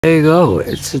There you go,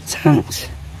 it's a tent.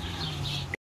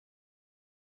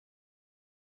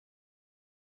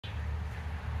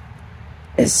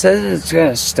 It says it's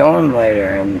gonna storm later,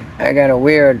 and I got a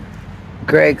weird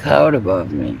gray cloud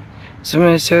above me. So I'm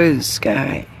gonna show you the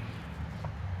sky.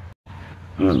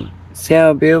 See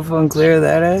how beautiful and clear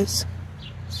that is?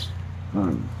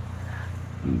 And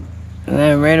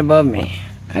then right above me,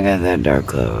 I got that dark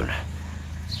cloud.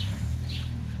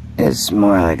 It's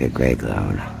more like a gray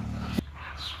cloud.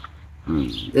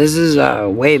 This is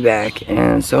way back,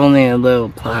 and it's only a little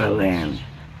plot of land.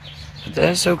 But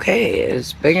that's okay,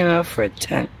 it's big enough for a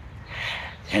tent.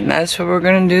 And that's what we're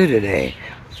gonna do today.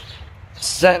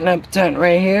 Setting up a tent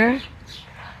right here,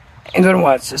 and gonna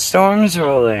watch the storms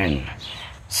roll in.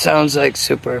 Sounds like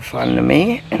super fun to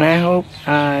me, and I hope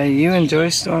you enjoy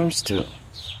storms too.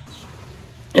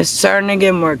 It's starting to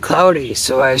get more cloudy,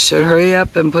 so I should hurry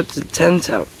up and put the tent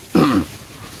up.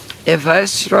 If I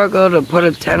struggle to put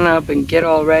a tent up and get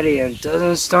all ready and it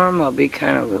doesn't storm, I'll be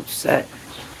kind of upset.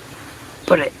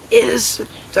 But it is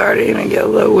starting to get a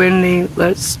little windy.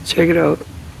 Let's check it out.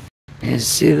 You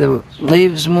see the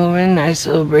leaves moving, nice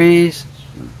little breeze.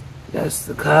 That's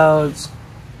the clouds.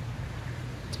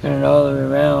 Turn it all the way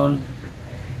around.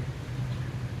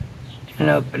 And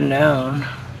up and down.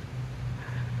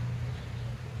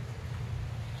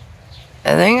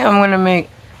 I think I'm gonna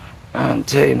make, I'll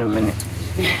tell you in a minute.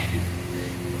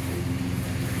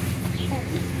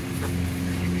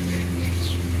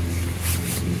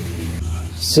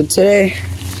 So today,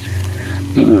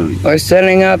 we're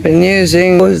setting up and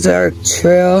using Ozark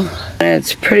trail, and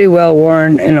it's pretty well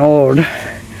worn and old.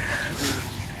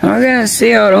 We're gonna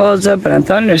see how it holds up in a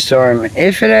thunderstorm,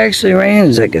 if it actually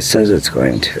rains like it says it's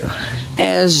going to.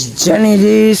 As Jenny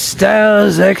D style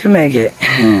as I can make it.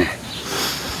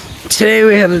 Today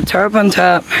we have the tarp on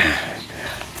top,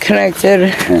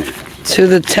 connected to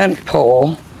the tent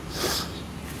pole,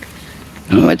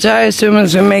 which I assume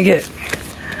is gonna make it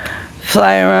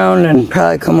fly around and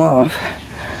probably come off.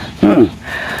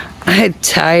 I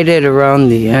tied it around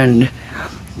the end.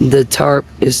 The tarp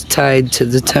is tied to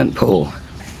the tent pole.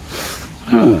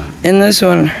 And this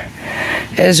one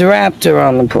is wrapped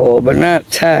around the pole, but not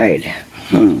tied.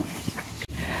 And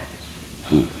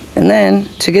then,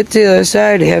 to get to the other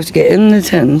side, you have to get in the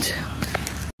tent.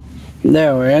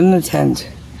 There, we're in the tent.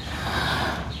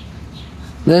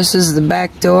 This is the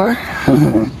back door.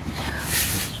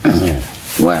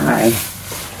 Where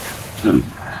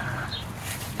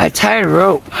I tied a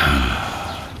rope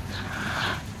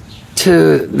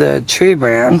to the tree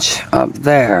branch up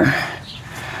there.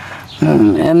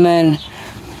 And then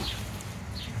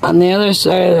on the other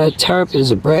side of the tarp is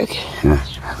a brick.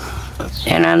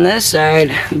 And on this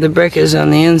side, the brick is on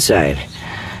the inside.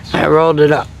 I rolled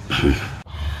it up.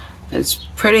 It's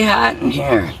pretty hot in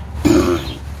here.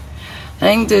 I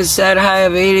think this set high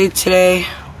of 80 today.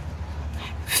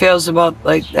 Feels about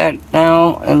like that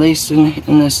now, at least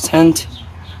in this tent.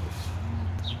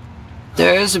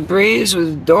 There is a breeze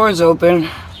with doors open.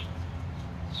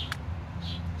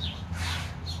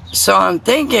 So I'm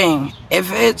thinking,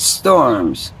 if it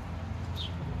storms,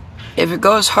 if it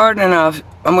goes hard enough,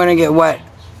 I'm gonna get wet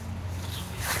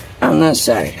on this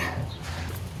side.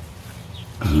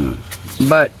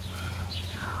 But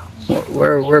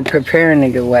we're preparing to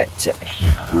get wet today.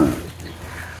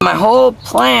 My whole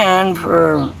plan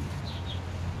for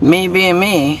me being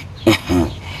me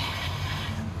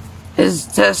is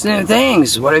to test new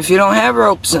things. What if you don't have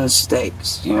ropes and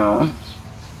stakes, you know?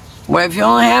 What if you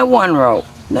only have one rope?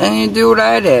 Then you do what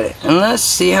I did, and let's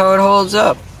see how it holds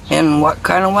up in what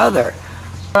kind of weather.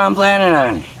 What I'm planning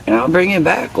on, and I'll bring it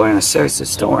back when it starts to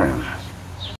storm.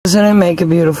 Doesn't it make a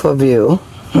beautiful view?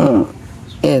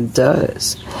 It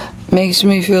does. Makes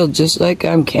me feel just like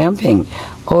I'm camping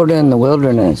out in the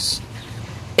wilderness.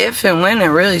 If and when it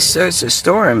really starts to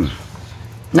storm,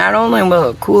 not only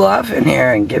will it cool off in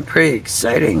here and get pretty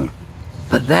exciting,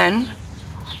 but then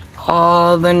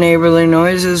all the neighborly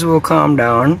noises will calm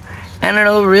down, and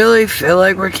it'll really feel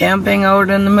like we're camping out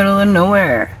in the middle of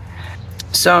nowhere.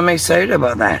 So I'm excited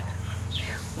about that.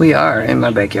 We are in my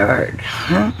backyard.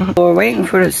 We're waiting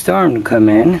for the storm to come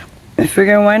in. I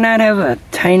figured, why not have a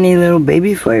tiny little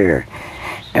baby fire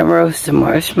and roast some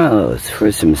marshmallows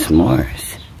for some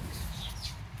s'mores.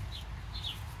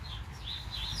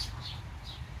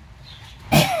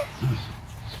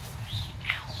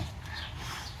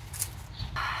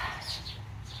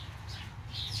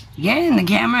 Getting the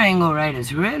camera angle right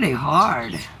is really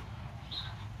hard.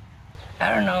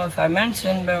 I don't know if I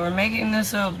mentioned, but we're making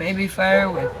this little baby fire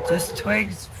with just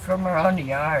twigs from around the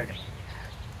yard.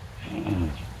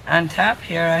 On top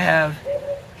here I have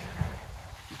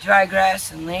dry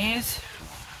grass and leaves.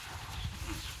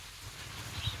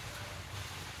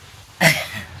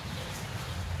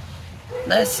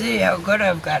 Let's see how good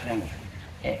I've gotten.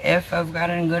 If I've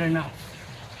gotten good enough.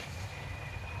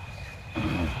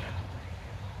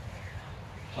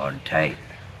 Hold tight.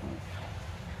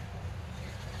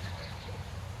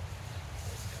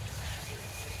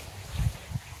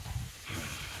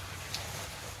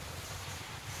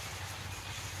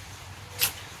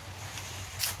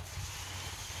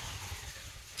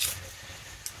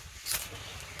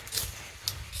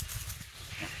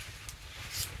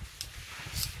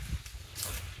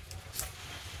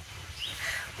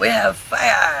 We have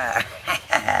fire!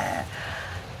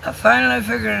 I finally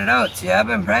figured it out. See, I've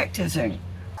been practicing.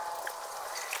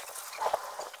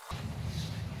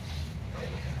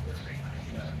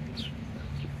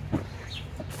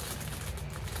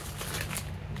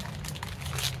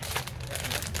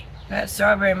 That's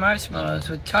strawberry marshmallows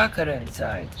with chocolate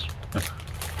inside.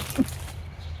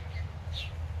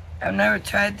 I've never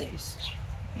tried these.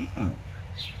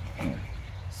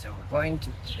 So we're going to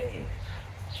play.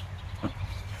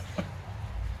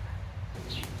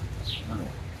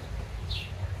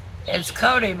 It's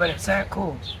cloudy, but it's not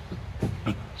cool.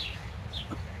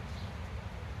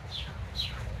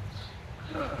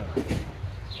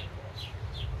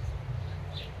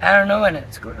 I don't know when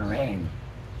it's going to rain.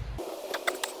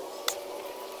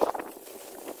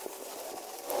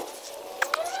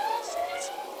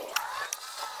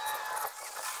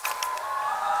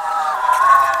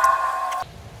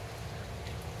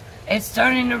 It's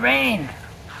starting to rain.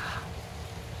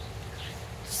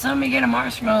 Just let me get a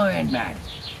marshmallow in, man.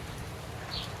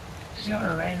 It's going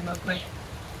to rain real quick.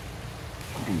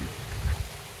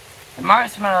 The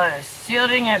marshmallow is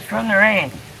shielding it from the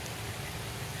rain.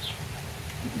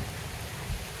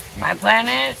 My plan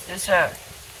is to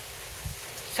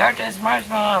start this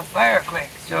marshmallow on fire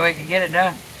quick so we can get it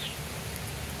done.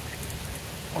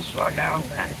 We'll slow down,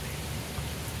 man.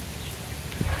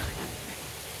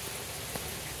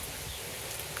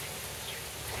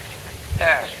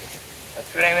 There.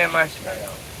 That's what I mean, marshmallow.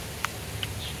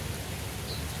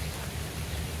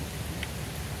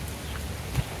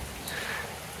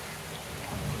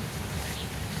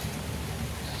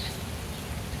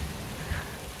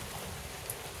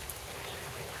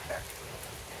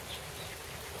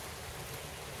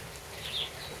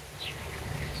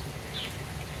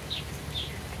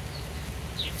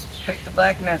 Pick the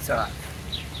black nuts off.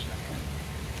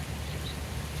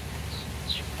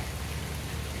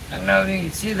 I don't know if you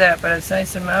can see that, but it's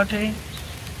nice and melty.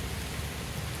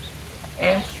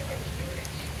 And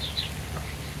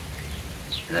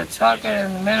the chocolate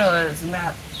in the middle is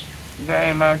not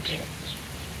very melty.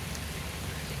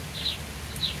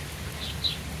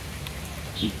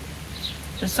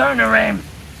 It's starting to rain.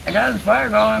 I got the fire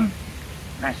going.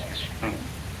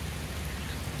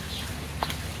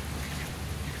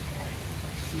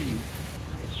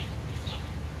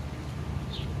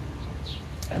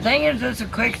 I think it's just a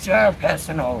quick shower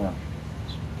passing over.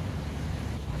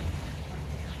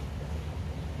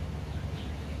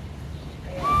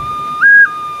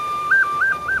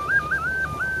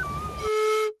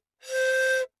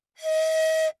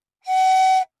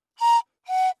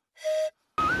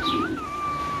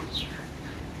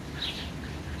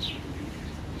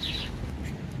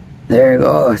 There you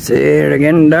go. See, it's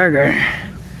getting darker.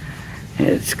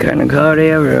 It's kind of cloudy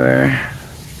everywhere.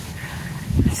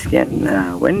 It's getting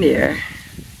windier,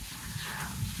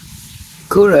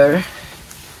 cooler.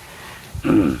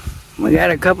 We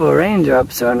got a couple of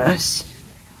raindrops on us,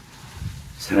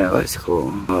 so that was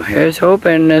cool. Well, here's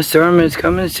hoping the storm is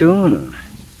coming soon,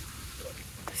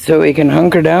 so we can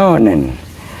hunker down and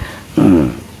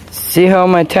see how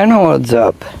my tent holds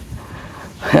up.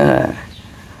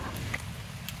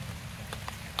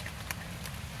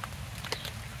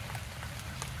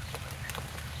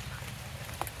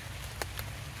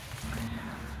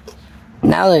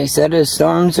 Now they said the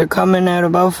storms are coming at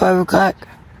about 5 o'clock.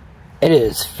 It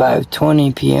is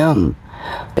 5:20 p.m.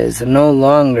 It's no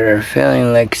longer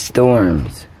feeling like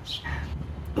storms.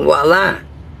 Voila!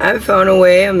 I found a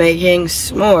way of making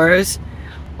s'mores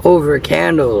over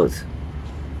candles.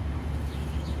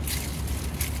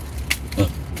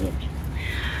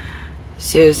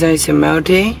 See, it's nice and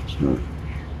melty?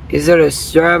 These are the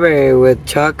strawberry with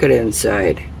chocolate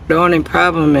inside. The only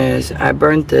problem is I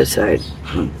burnt this side.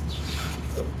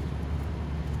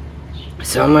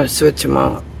 So I'm going to switch them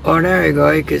out. Oh, there you go.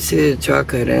 You can see the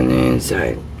chocolate in the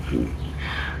inside.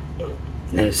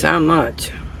 There's not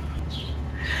much.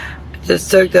 I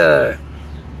just took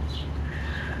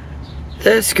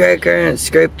this cracker and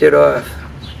scraped it off.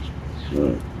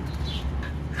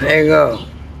 There you go.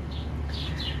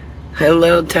 A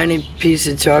little tiny piece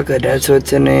of chocolate. That's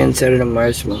what's in the inside of the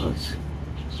marshmallows.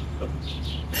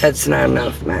 That's not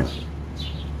enough, man.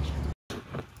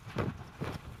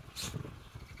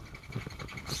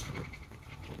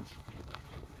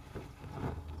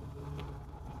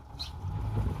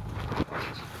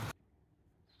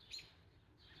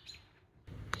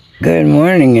 Good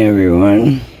morning,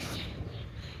 everyone.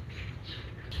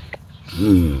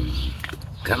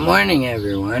 Good morning,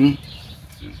 everyone.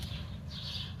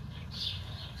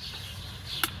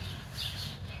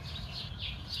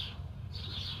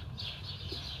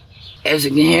 As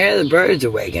you can hear, the birds are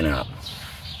waking up.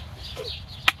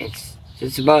 It's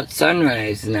just about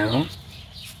sunrise now.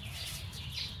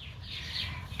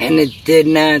 And it did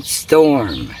not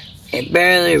storm. It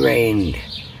barely rained.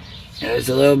 There was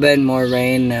a little bit more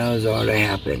rain, that was all that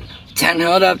happened. Tent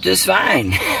held up just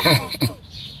fine.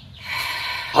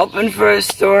 Hoping for a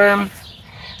storm.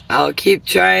 I'll keep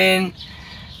trying.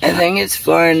 I think it's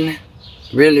fun.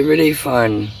 Really, really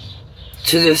fun.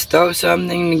 To just throw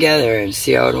something together and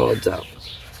see how it holds up.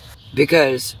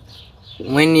 Because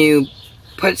when you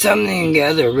put something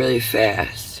together really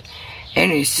fast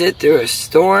and you sit through a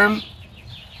storm,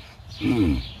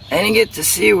 and you get to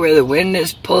see where the wind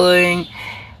is pulling,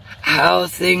 how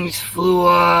things flew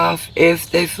off, if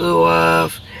they flew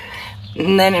off,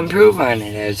 and then improve on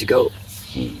it as you go.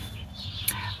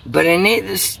 But I need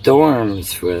the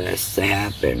storms for this to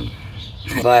happen.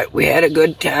 But we had a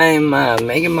good time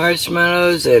making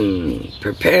marshmallows and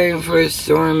preparing for a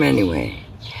storm anyway.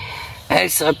 I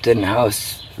slept in the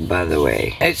house, by the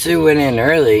way. I actually went in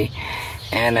early,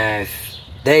 and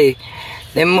they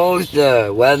moved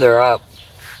the weather up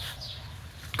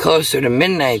closer to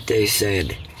midnight, they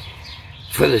said,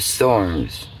 for the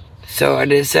storms. So I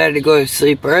decided to go to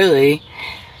sleep early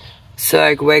so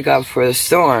I could wake up for the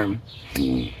storm.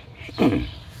 And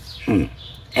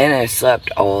I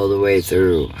slept all the way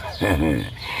through.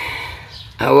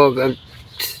 I woke up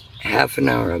half an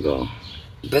hour ago.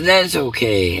 But that's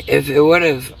okay. If it would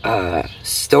have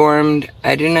stormed,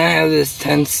 I do not have this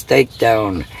tent staked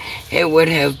down. It would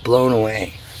have blown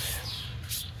away.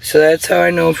 So that's how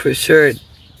I know for sure it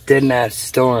did not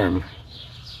storm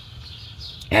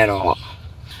at all.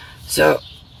 So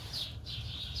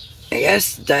I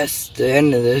guess that's the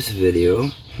end of this video.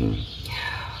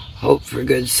 Hope for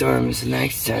good storms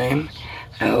next time.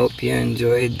 I hope you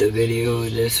enjoyed the video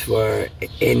this far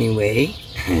anyway.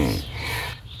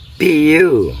 Be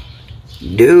you,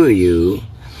 do you,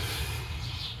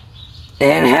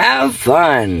 and have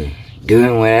fun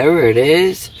doing whatever it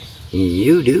is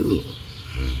you do.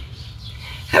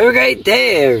 Have a great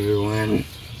day, everyone.